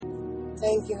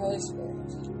Thank you, Holy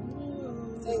Spirit.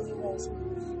 Thank you, Holy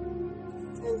Spirit.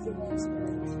 Thank you, Holy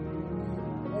Spirit.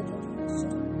 Lord, your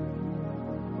devotion.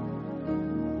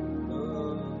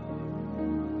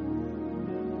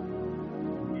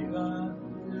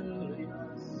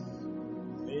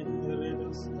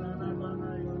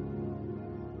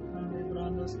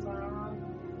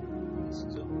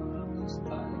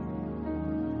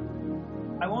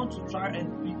 I want to try and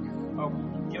pick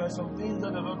there are some things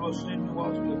that the Lord was showing me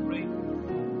whilst we were praying.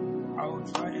 I will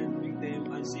try and pick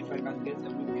them and see if I can get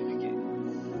everything again.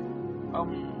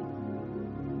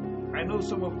 I know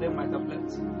some of them might have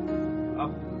left.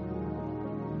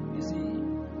 You see,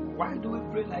 why do we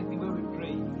pray like the way we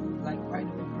pray? Like, why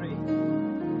do we pray?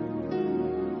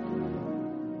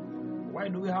 Why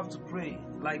do we have to pray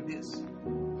like this?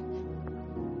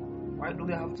 Why do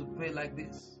we have to pray like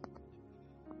this?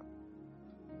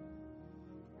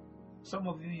 Some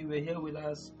of you were here with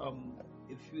us a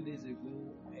few days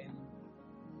ago, and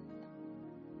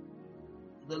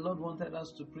the Lord wanted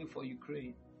us to pray for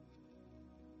Ukraine.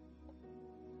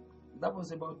 That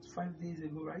was about 5 days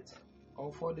ago, right?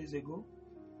 Or 4 days ago.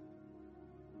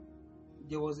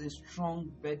 There was a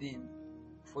strong burden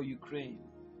for Ukraine.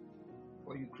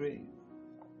 For Ukraine.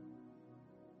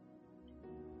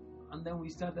 And then we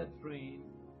started praying.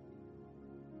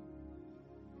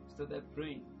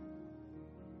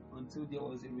 Until there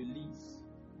was a release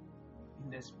in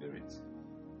the spirit.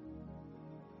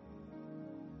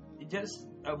 It just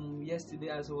yesterday,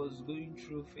 as I was going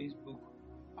through Facebook,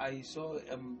 I saw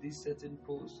this certain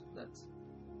post that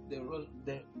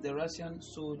the Russian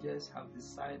soldiers have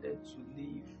decided to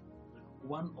leave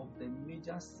one of the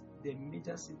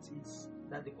major cities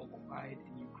that they occupied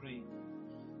in Ukraine.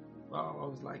 Wow, I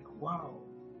was like, wow.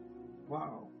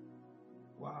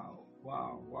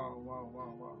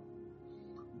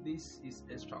 This is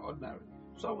extraordinary.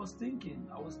 So I was thinking,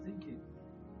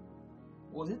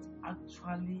 was it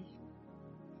actually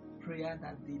prayer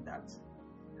that did that?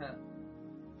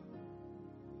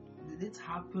 Did it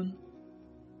happen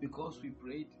because we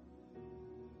prayed?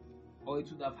 Or it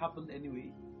would have happened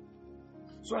anyway?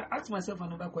 So I asked myself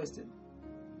another question.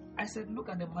 I said, look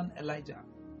at the man Elijah.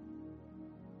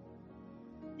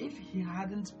 If he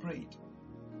hadn't prayed,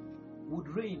 would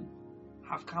rain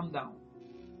have come down?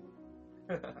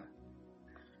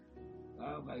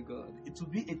 Oh my God. It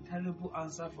would be a terrible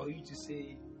answer for you to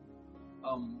say,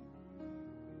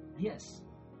 yes.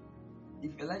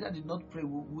 If Elijah did not pray,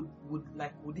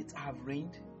 would it have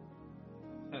rained?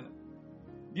 Do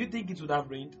you think it would have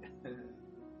rained?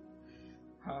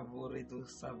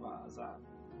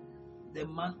 The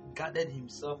man gathered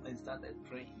himself and started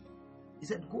praying. He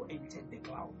said, go and check the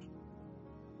cloud.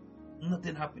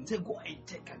 Nothing happened. He said, go and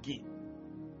check again.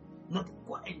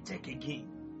 Go and check again.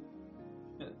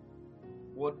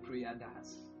 What prayer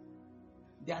does.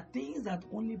 There are things that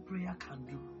only prayer can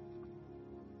do.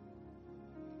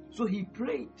 So he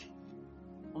prayed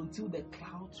until the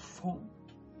clouds formed.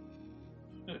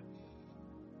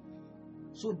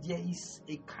 So there is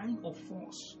a kind of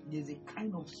force, there is a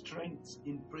kind of strength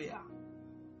in prayer.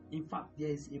 In fact, there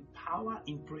is a power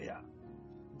in prayer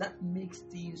that makes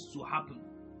things to happen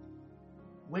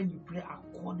when you pray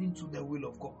according to the will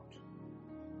of God.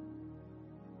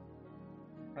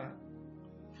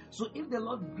 So if the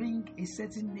Lord brings a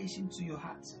certain nation to your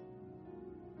heart,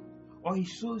 or He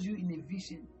shows you in a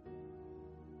vision,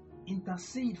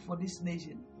 intercede for this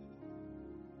nation.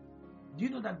 Do you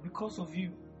know that because of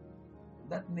you,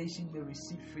 that nation may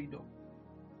receive freedom?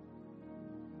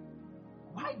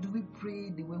 Why do we pray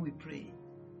the way we pray?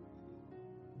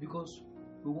 Because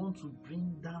we want to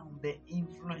bring down the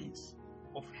influence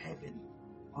of heaven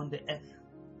on the earth.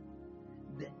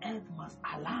 The earth must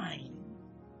align.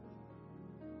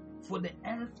 For the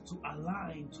earth to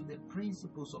align to the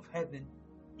principles of heaven,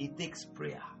 it takes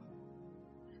prayer.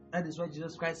 That is why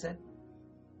Jesus Christ said,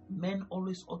 men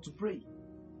always ought to pray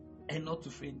and not to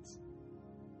faint.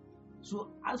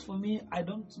 So as for me, I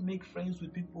don't make friends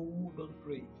with people who don't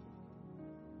pray.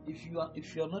 If you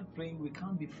are not praying, we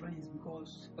can't be friends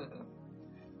because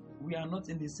we are not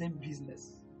in the same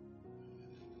business.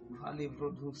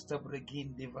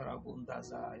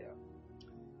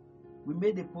 We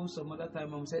made a post some other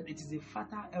time and we said it is a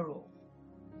fatal error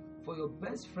for your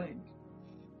best friend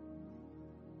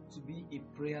to be a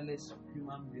prayerless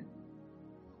human being.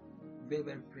 Very,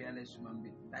 very prayerless human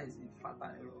being. That is a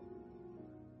fatal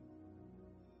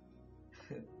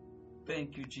error.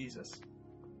 Thank you, Jesus.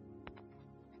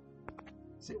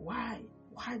 Say, why?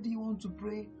 Why do you want to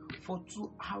pray for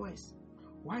 2 hours?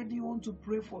 Why do you want to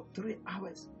pray for 3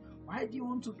 hours? Why do you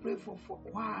want to pray for 4?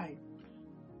 Why?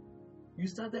 You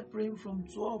started praying from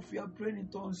 12. You are praying in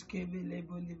tongues.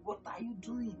 What are you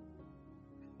doing?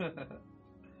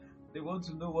 They want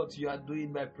to know what you are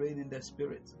doing by praying in the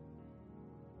spirit.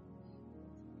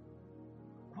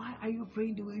 Why are you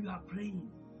praying the way you are praying?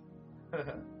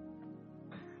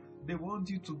 They want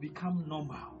you to become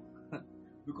normal.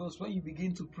 Because when you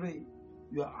begin to pray,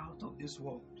 you are out of this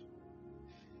world.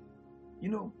 You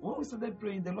know, when we started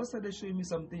praying, the Lord started showing me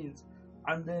some things.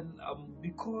 And then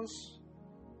because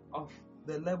of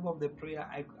the level of the prayer,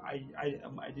 I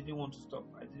didn't want to stop.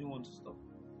 I didn't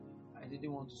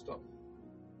want to stop.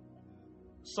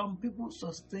 Some people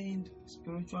sustained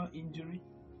spiritual injury,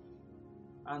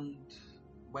 and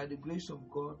by the grace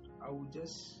of God, I will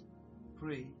just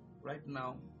pray right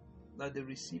now that they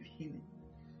receive healing.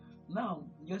 Now,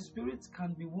 your spirit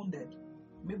can be wounded.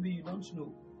 Maybe you don't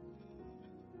know.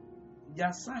 There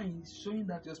are signs showing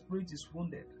that your spirit is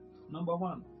wounded. Number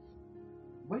one,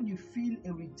 when you feel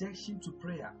a rejection to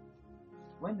prayer,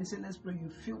 when they say let's pray, you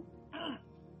feel,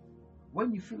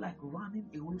 when you feel like running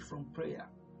away from prayer,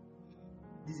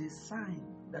 this is a sign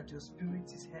that your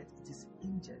spirit is hurt, it is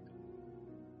injured.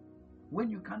 When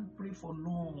you can't pray for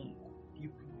long,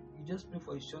 you just pray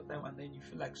for a short time and then you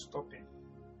feel like stopping,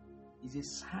 it's a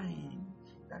sign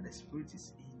that the spirit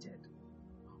is injured.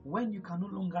 When you can no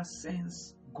longer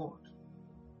sense God,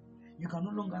 you can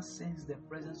no longer sense the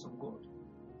presence of God,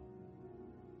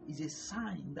 it's a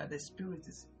sign that the spirit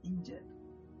is injured.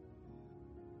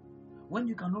 When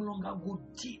you can no longer go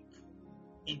deep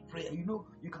in prayer, you know,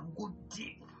 you can go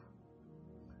deep.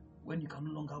 When you can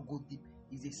no longer go deep,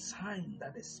 it's a sign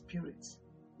that the spirit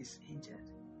is injured.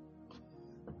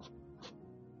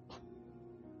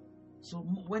 So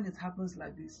when it happens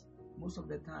like this, most of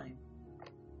the time,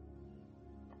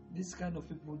 this kind of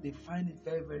people, they find it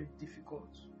very, very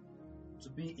difficult to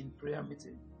be in prayer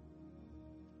meeting.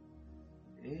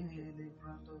 In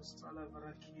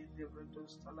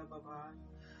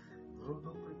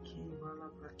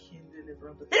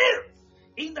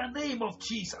the name of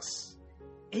Jesus,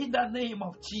 in the name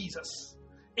of Jesus,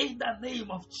 in the name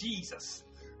of Jesus,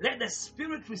 let the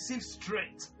spirit receive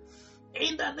strength.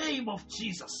 In the name of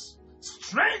Jesus,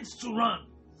 strength to run.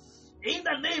 In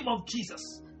the name of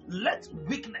Jesus, let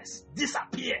weakness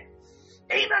disappear.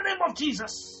 In the name of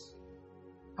Jesus.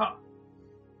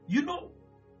 You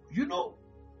know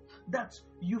that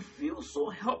you feel so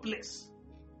helpless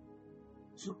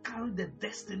to carry the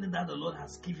destiny that the Lord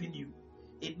has given you.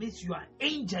 It means you are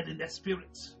injured in the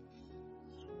spirit.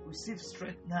 Receive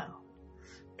strength now.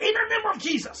 In the name of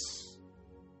Jesus.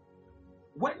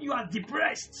 When you are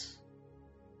depressed,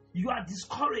 you are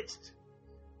discouraged,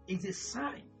 it's a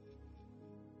sign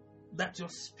that your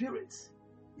spirit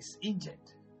is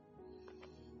injured.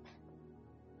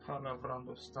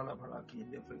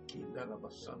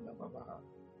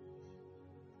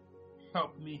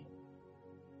 Help me.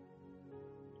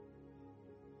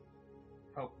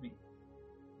 Help me.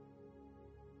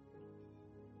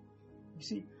 You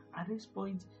see, at this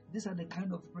point, these are the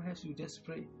kind of prayers you just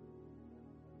pray.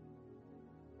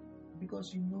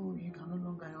 Because you know you can no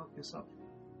longer help yourself.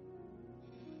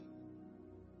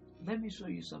 Let me show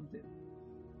you something.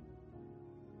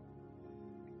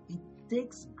 It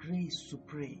takes grace to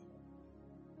pray.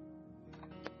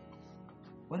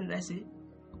 What did I say?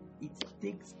 It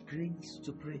takes grace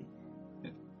to pray.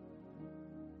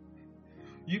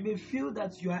 You may feel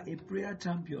that you are a prayer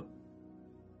champion.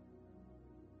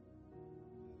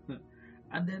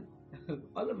 And then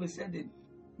all of a sudden,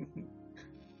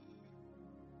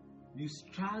 you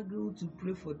struggle to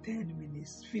pray for 10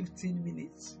 minutes, 15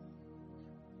 minutes.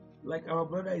 Like our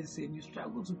brother is saying, you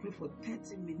struggle to pray for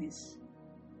 30 minutes.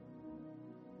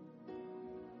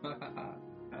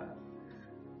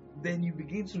 Then you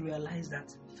begin to realize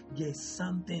that there is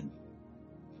something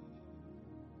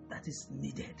that is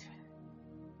needed.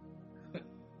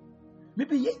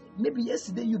 Maybe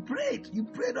yesterday you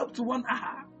prayed up to 1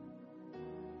 hour.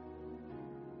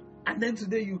 And then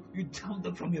today you jumped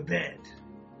up from your bed.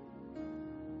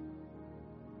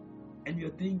 And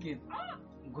you're thinking,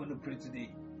 I'm going to pray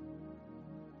today.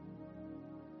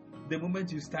 The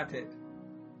moment you started,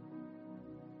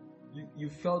 you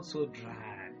felt so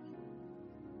dry.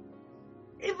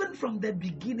 Even from the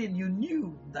beginning, you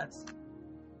knew that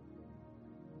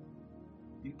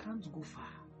you can't go far.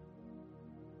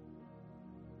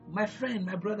 My friend,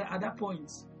 my brother, at that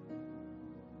point,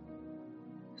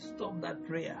 stop that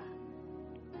prayer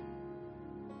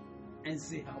and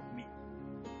say, help me.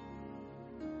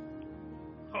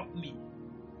 Help me.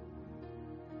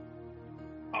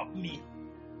 Help me.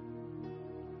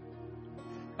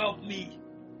 Help me.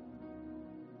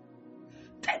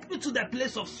 Take me to the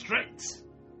place of strength.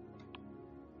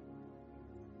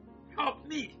 Help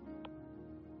me.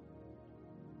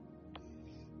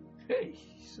 Hey,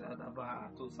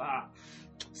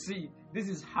 see, this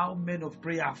is how men of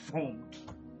prayer are formed.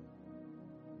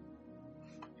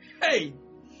 Hey,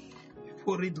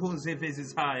 for it was a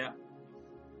visit higher.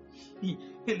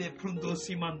 Ele prundo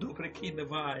simando prekinde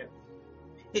vaya.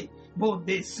 Hey,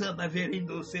 monde sana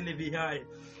verindo selevihaya.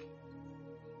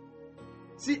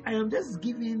 See, I am just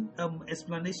giving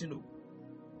explanation.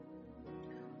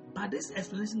 But this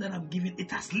explanation that I'm giving,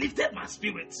 it has lifted my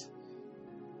spirit.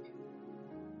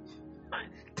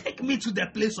 Take me to the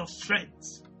place of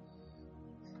strength.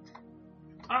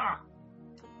 Oh.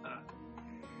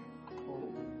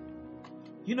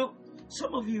 You know,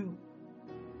 some of you,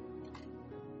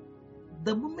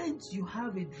 the moment you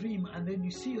have a dream and then you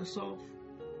see yourself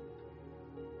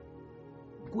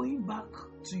going back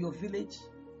to your village,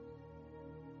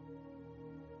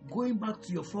 going back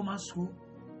to your former school,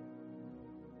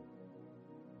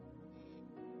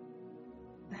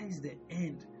 that is the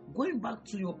end. Going back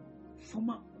to your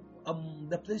former,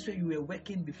 the place where you were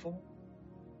working before.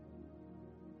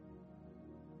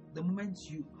 The moment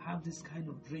you have this kind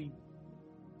of dream,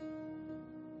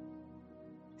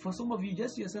 for some of you,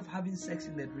 just yourself having sex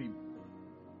in the dream.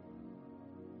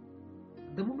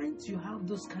 The moment you have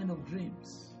those kind of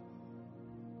dreams,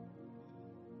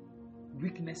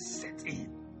 weakness set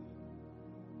in.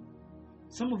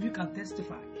 Some of you can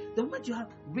testify. The moment you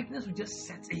have weakness, will just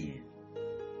set in.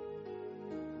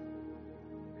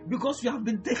 Because you have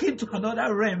been taken to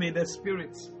another realm in the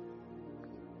spirit.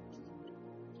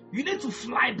 You need to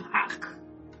fly back.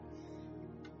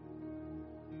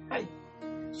 Hey,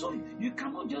 so you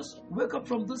cannot just wake up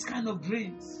from those kind of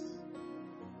dreams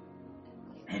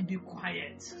and be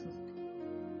quiet.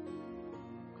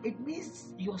 It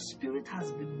means your spirit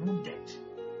has been wounded.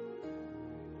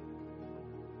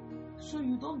 So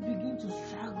you don't begin to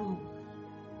struggle.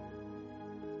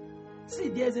 See,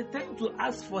 there's a time to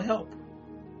ask for help.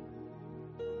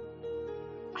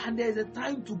 And there's a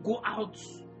time to go out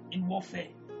in warfare.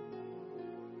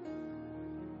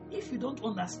 If you don't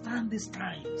understand these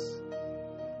times,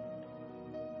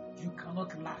 you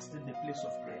cannot last in the place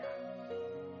of prayer.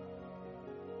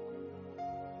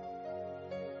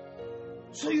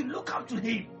 So you look up to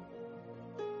him.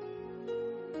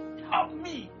 Help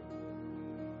me.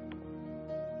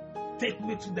 Take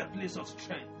me to the place of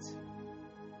strength.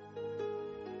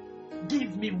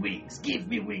 Give me wings. Give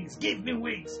me wings. Give me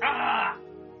wings.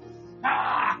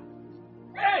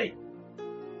 Hey!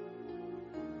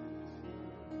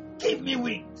 Give me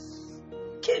wings.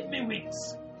 Give me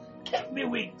wings. Give me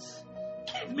wings.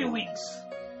 Give me wings.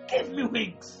 Give me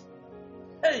wings.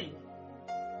 Hey!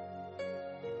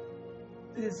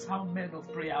 This is how men of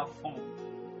prayer are formed.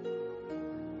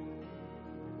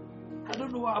 I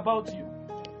don't know about you.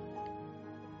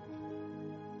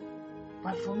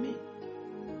 But for me,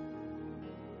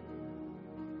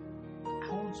 I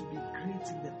want to be great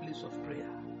in the place of prayer.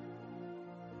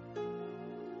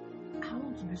 I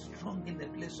want to be strong in the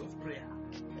place of prayer.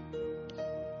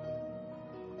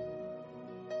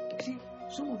 See,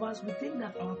 some of us, we think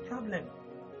that our problem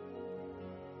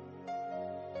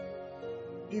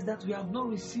is that we have not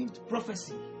received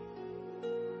prophecy.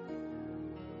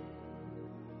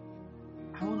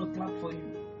 I want to clap for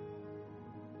you.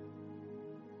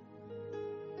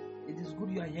 It is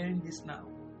good you are hearing this now.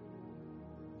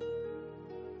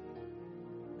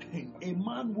 A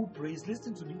man who prays,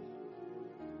 listen to me,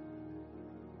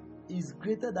 is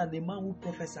greater than a man who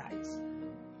prophesies.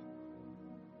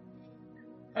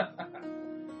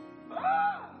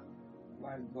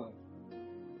 My God.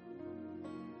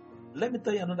 Let me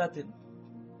tell you another thing.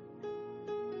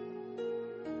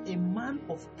 A man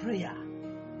of prayer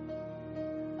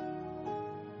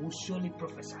will surely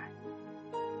prophesy.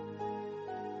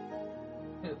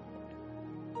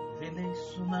 Vele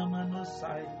sunamano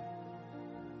sai,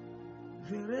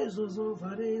 vere zozo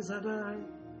vare zadai,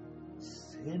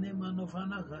 sene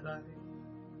manovana gadai.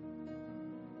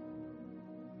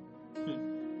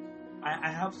 I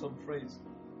have some friends.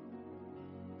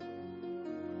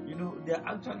 You know, they are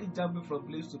actually jumping from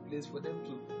place to place for them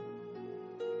to,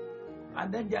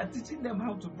 and then they are teaching them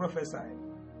how to prophesy.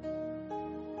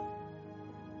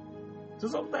 So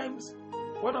sometimes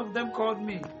one of them called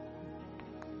me,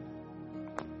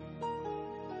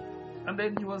 and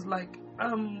then he was like,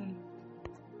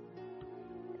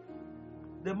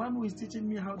 the man who is teaching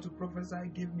me how to prophesy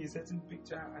gave me a certain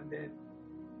picture, and then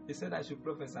he said I should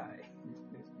prophesy.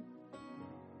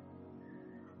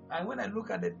 And when I look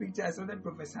at the picture, I started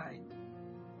prophesying.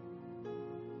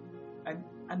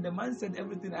 And the man said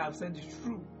everything I have said is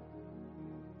true.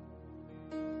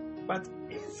 But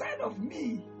inside of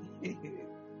me,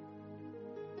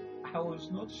 I I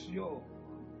was not sure.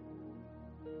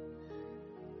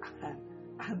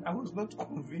 And I was not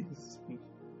convinced.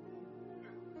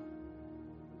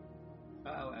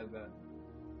 Oh my God.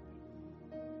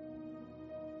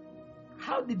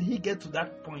 How did he get to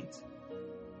that point?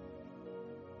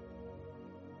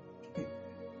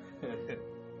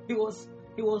 he was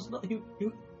not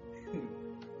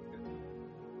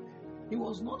he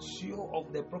was not sure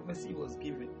of the prophecy he was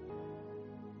given,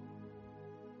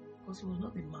 because he was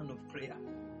not a man of prayer.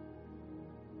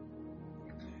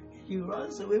 He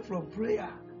runs away from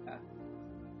prayer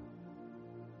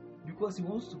because he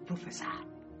wants to prophesy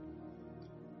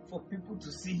for people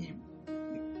to see him.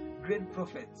 Great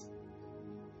prophet.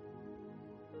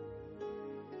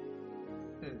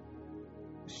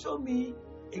 Show me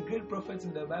a great prophet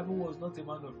in the Bible who was not a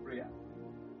man of prayer.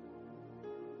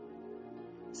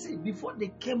 See, before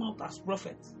they came out as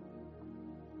prophets,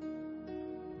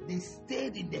 they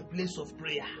stayed in the place of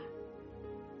prayer.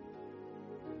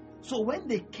 So when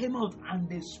they came out and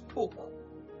they spoke,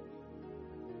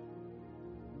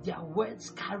 their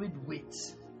words carried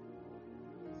weight.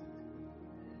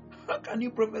 How can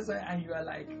you prophesy and you are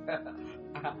like,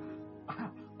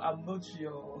 I'm not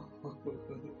sure?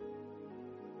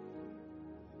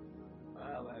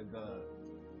 Oh my God.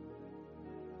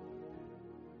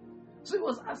 So he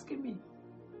was asking me.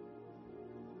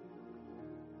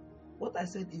 What I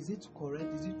said, is it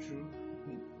correct? Is it true?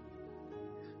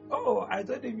 Oh, I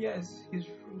told him, yes, it's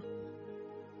true.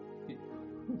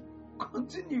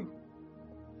 Continue.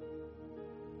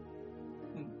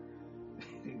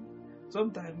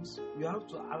 Sometimes you have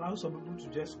to allow some people to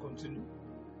just continue.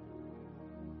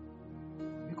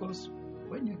 Because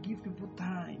when you give people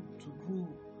time to grow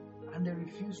and they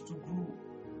refuse to grow,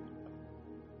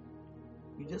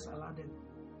 you just allow them.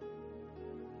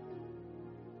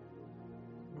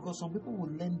 Because some people will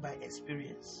learn by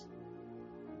experience.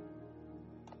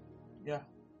 Yeah.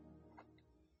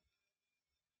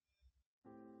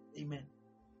 Amen.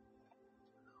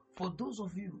 For those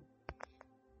of you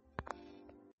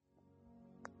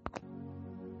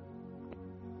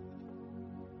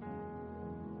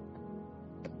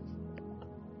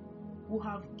who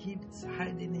have gifts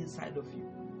hiding inside of you,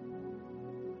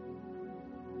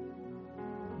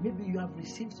 maybe you have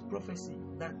received prophecy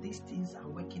that these things are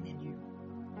working in you,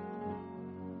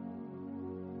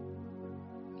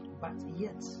 but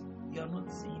yet you are not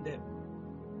seeing them.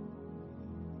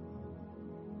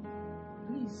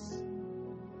 Please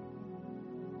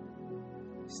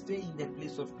stay in the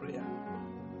place of prayer.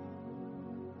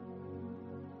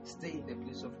 Stay in the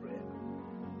place of prayer.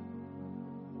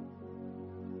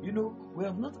 You know, we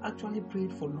have not actually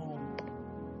prayed for long.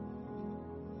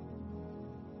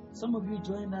 Some of you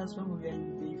joined us when we were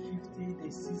in day 50, day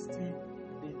 60,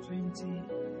 day 20.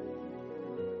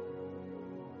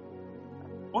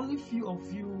 Only few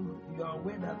of you are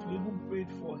aware that we even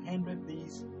prayed for 100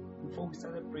 days before we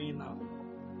started praying now.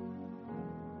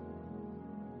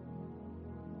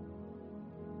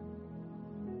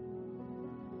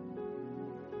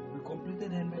 We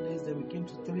completed 100 days, then we came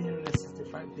to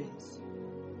 365 days.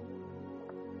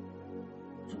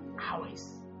 2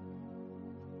 hours.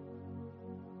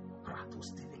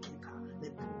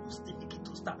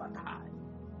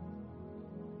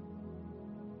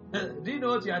 Do you know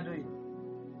what you are doing?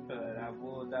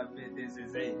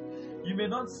 You may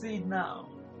not see it now,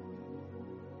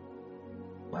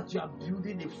 but you are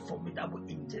building a formidable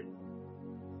engine.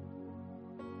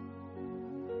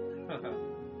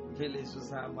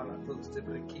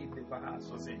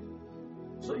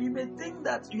 So you may think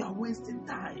that you are wasting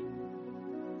time.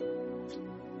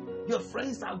 Your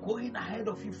friends are going ahead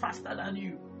of you faster than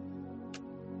you.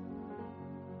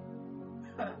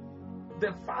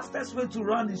 The fastest way to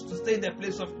run is to stay in the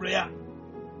place of prayer.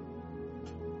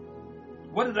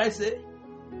 What did I say?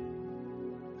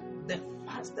 The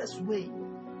fastest way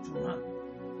to run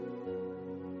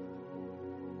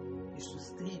is to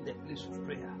stay in the place of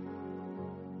prayer.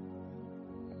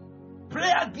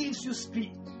 Prayer gives you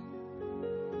speed.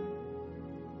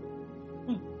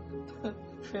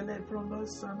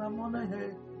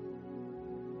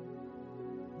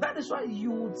 That is why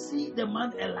you would see the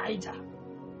man Elijah,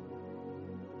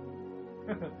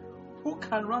 who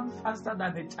can run faster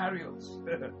than the chariots.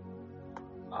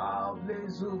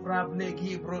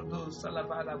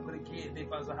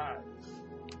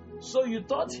 So you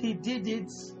thought he did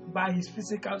it by his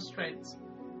physical strength?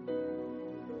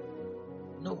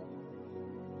 No.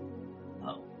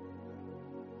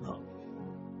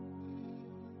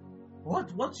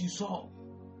 What you saw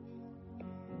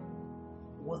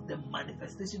was the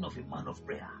manifestation of a man of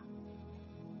prayer.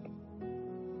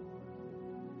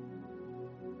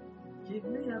 Give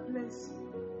me a place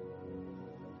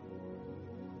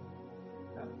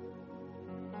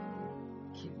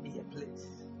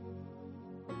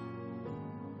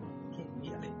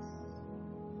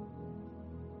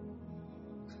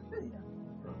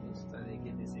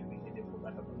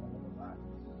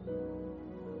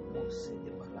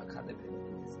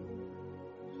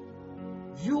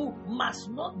You must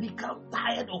not become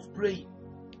tired of praying.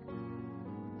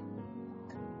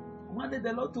 One day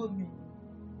the Lord told me,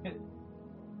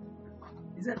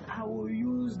 He said, I will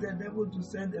use the devil to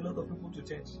send a lot of people to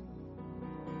church.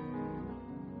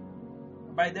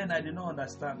 By then I did not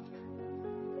understand.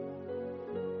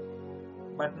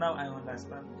 But now I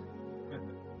understand.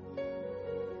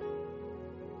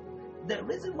 The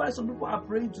reason why some people are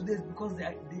praying today is because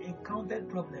they encountered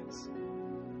problems.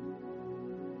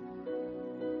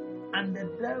 And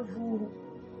the devil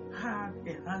had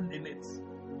a hand in it.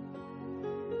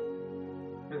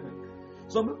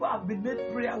 Some people have been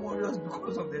made prayer warriors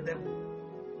because of the devil.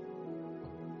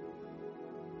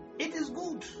 It is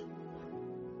good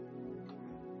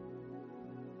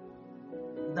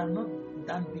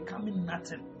than becoming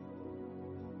nothing.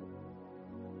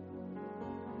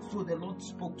 So the Lord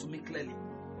spoke to me clearly.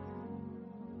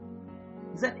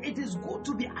 He said, it is good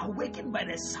to be awakened by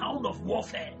the sound of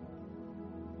warfare.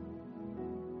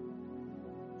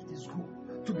 It is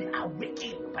good to be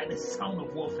awakened by the sound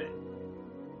of warfare.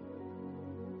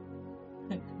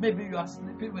 Maybe you are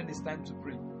sleeping when it's time to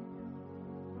pray.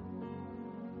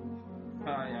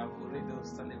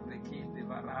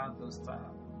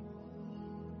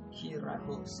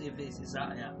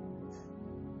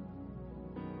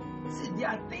 See, there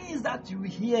are things that you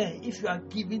hear if you are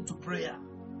given to prayer.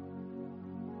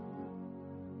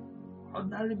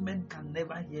 Ordinary men can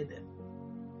never hear them.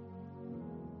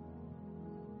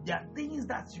 There are things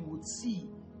that you would see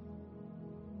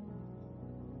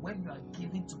when you are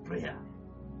given to prayer.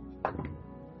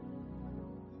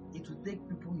 It will take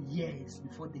people years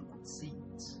before they could see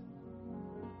it.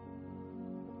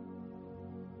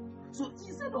 So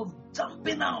instead of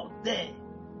jumping out there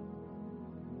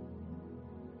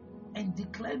and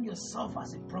declaring yourself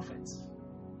as a prophet,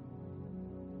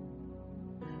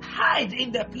 hide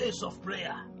in the place of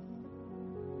prayer.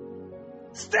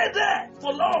 Stay there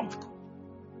for long.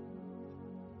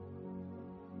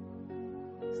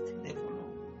 Stay there for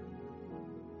long.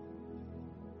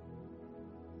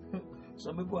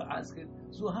 Some people are asking,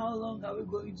 so how long are we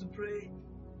going to pray?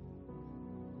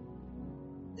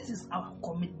 This is our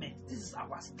commitment. This is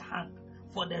our stand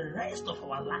for the rest of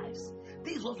our lives.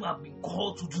 This is what we have been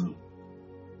called to do.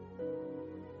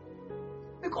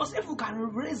 Because if we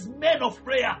can raise men of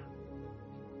prayer,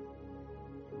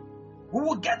 we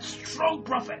will get strong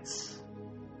prophets.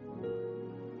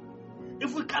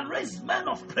 If we can raise men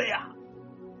of prayer,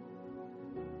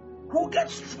 we will get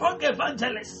strong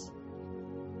evangelists.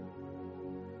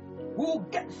 We will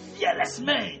get fearless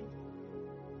men.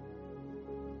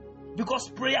 Because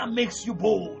prayer makes you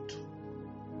bold.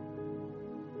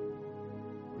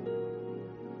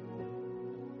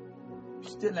 You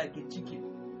stay like a chicken,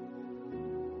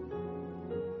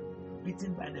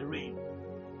 beaten by the rain.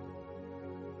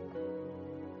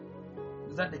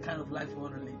 Is that the kind of life you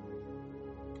want to live?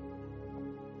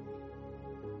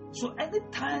 So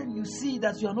anytime you see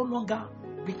that you are no longer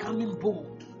becoming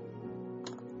bold,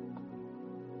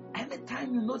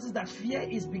 anytime you notice that fear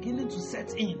is beginning to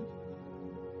set in,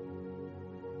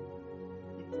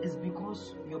 it is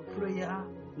because your prayer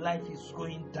life is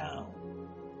going down.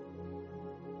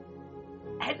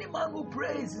 Any man who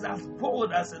prays is as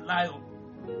bold as a lion.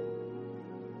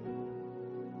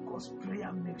 Because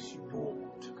prayer makes you bold.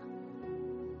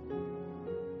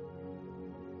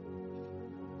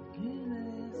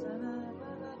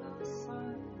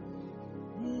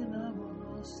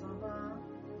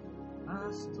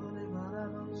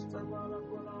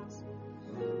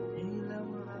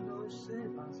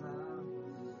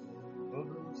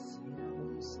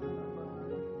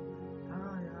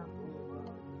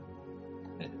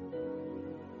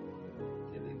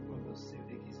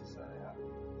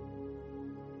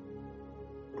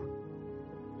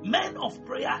 Men of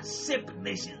prayer shape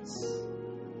nations.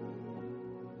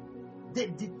 They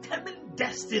determine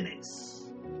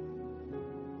destinies.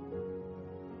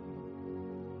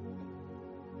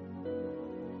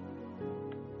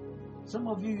 Some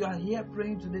of you are here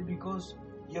praying today because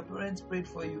your parents prayed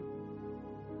for you.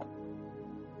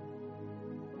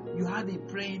 You had a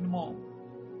praying mom.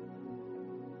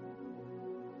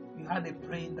 You had a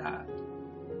praying dad.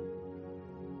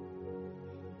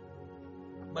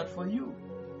 But for you,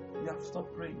 you have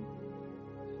stopped praying.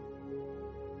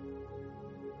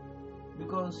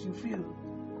 Because you feel,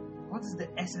 what is the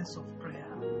essence of prayer?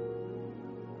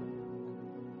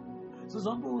 So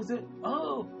some people will say,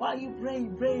 oh, why are you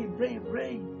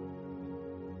praying?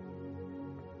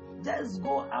 Just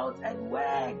go out and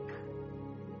work.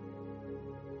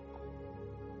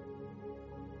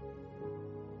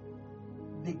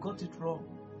 They got it wrong.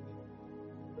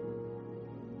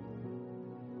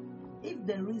 If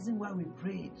the reason why we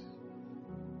prayed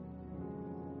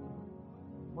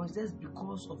or it's just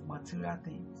because of material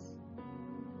things,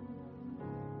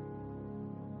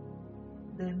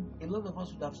 then a lot of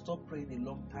us would have stopped praying a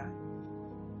long time.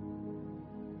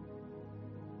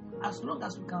 As long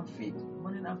as we can feed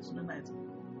morning, afternoon, night,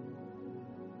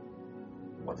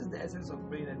 what is the essence of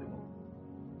praying anymore?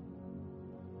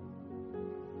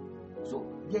 So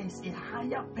there is a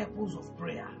higher purpose of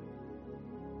prayer.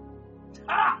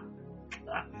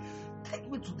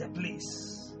 Take me to the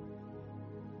place.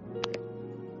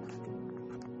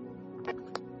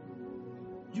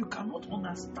 You cannot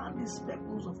understand this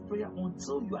purpose of prayer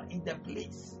until you are in the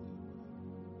place.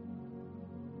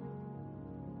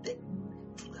 Take me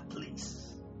to the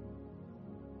place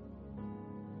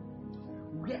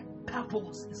where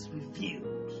purpose is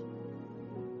revealed.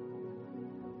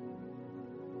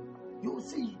 You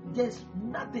see, there's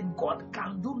nothing. God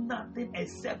can do nothing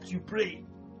except you pray.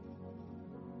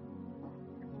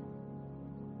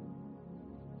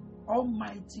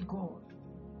 Almighty God,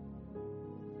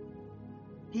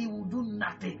 He will do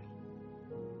nothing.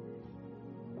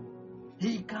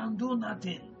 He can do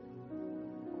nothing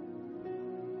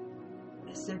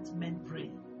except men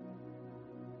pray.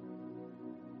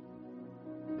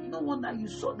 No wonder you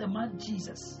saw the man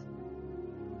Jesus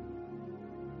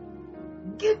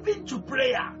given to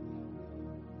prayer.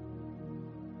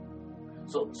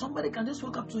 So somebody can just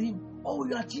walk up to him, oh,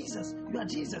 you are Jesus, you are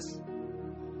Jesus.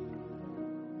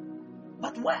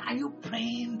 But why are you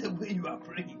praying the way you are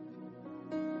praying?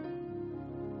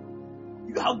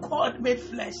 You are God made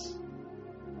flesh.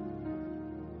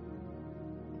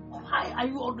 Why are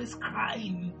you always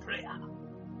crying in prayer?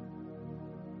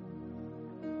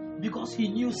 Because he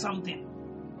knew something.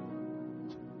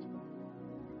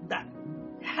 That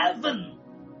heaven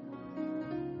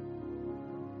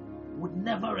would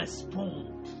never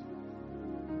respond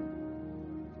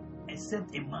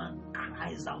except a man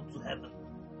cries out to heaven.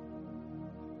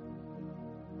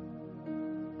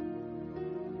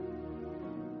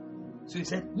 So he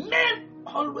said, men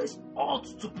always ought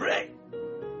to pray.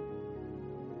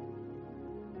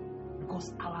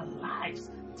 Because our lives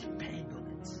depend on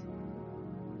it.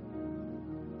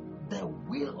 The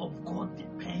will of God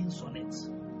depends on it.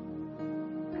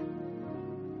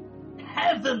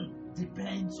 Heaven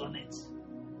depends on it.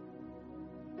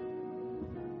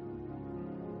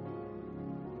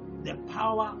 The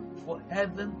power for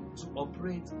heaven to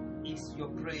operate is your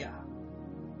prayer.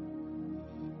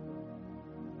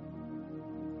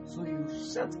 So you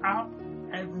set up,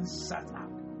 heaven set up.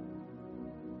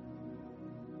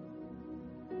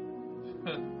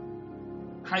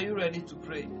 Are you ready to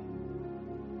pray?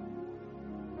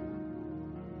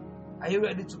 Are you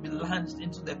ready to be launched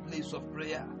into the place of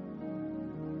prayer?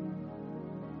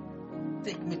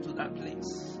 Take me to that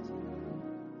place.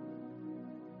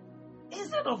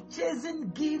 Instead of chasing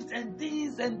gifts and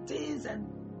things and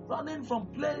running from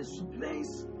place to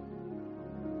place,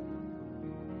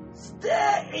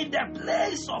 stay in the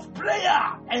place of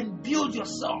prayer and build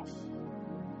yourself.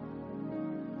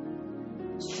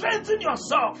 Strengthen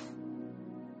yourself.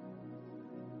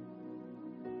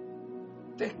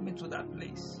 Take me to that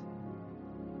place.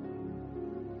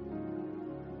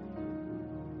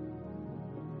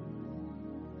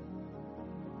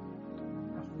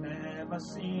 I've never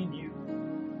seen you.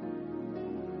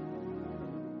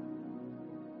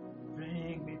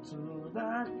 Bring me to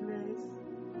that place.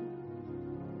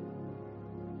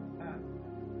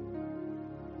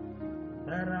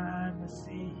 That I may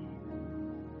see you.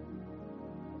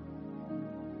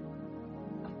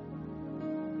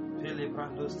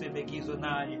 Celebrandos te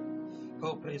begizonai,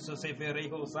 o preso se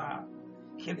verehosa,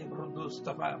 celebrandos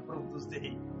tava prontos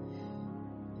de.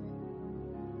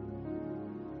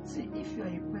 See, if you are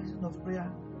a person of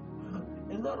prayer,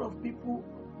 a lot of people,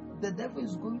 the devil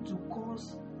is going to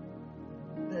cause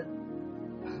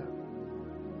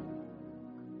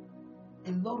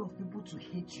a lot of people to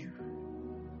hate you.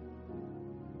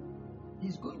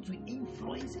 He's going to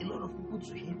influence a lot of people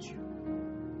to hate you.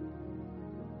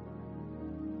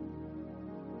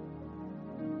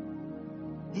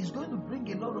 He's going to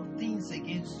bring a lot of things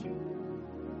against you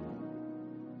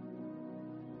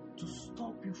to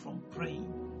stop you from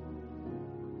praying.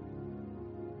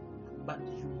 But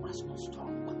you must not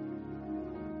stop.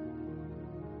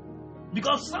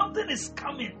 Because something is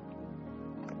coming.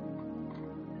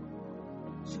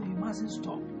 So you mustn't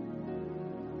stop.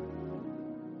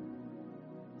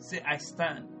 Say, I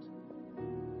stand.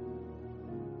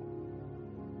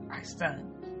 I stand.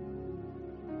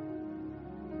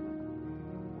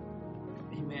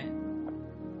 Amen.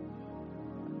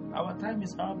 Our time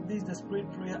is up. This is the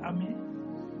Spirit Prayer Army.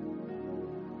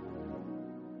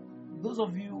 Those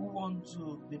of you who want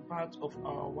to be part of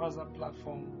our WhatsApp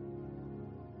platform,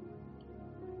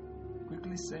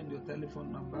 quickly send your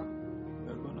telephone number.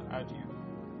 We're going to add you.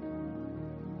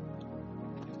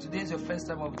 If today is your first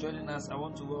time of joining us, I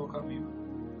want to welcome you.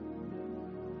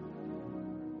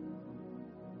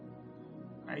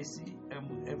 I see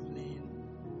Evelyn.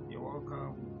 You're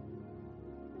welcome.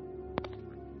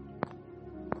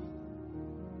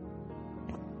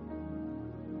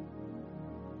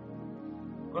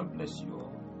 God bless you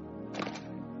all.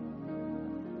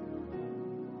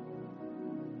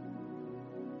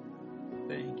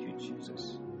 Thank you,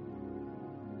 Jesus.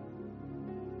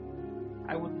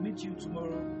 I would meet you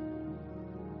tomorrow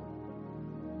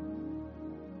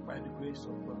by the grace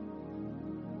of God.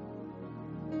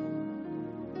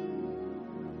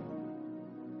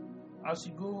 As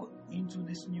you go into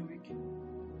this new week,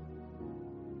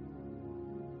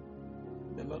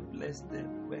 the Lord bless the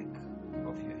work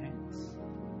of your hands.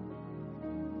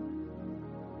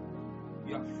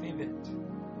 You are favored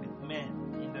with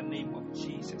men in the name of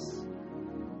Jesus.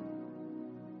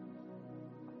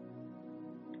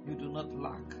 You do not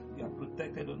lack. You are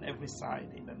protected on every side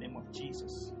in the name of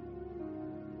Jesus.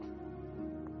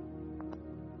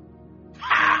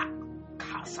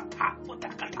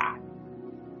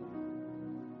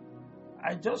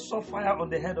 I just saw fire on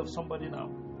the head of somebody now.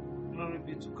 Glory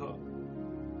be to God.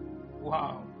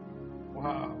 Wow.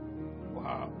 Wow.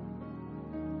 Wow.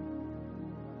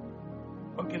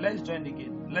 Okay, let's join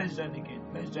again. Let's join again.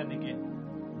 Let's join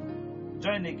again.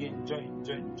 Join again.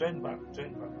 Join back.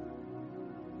 Join back.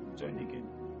 Join again.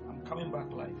 I'm coming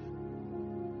back live.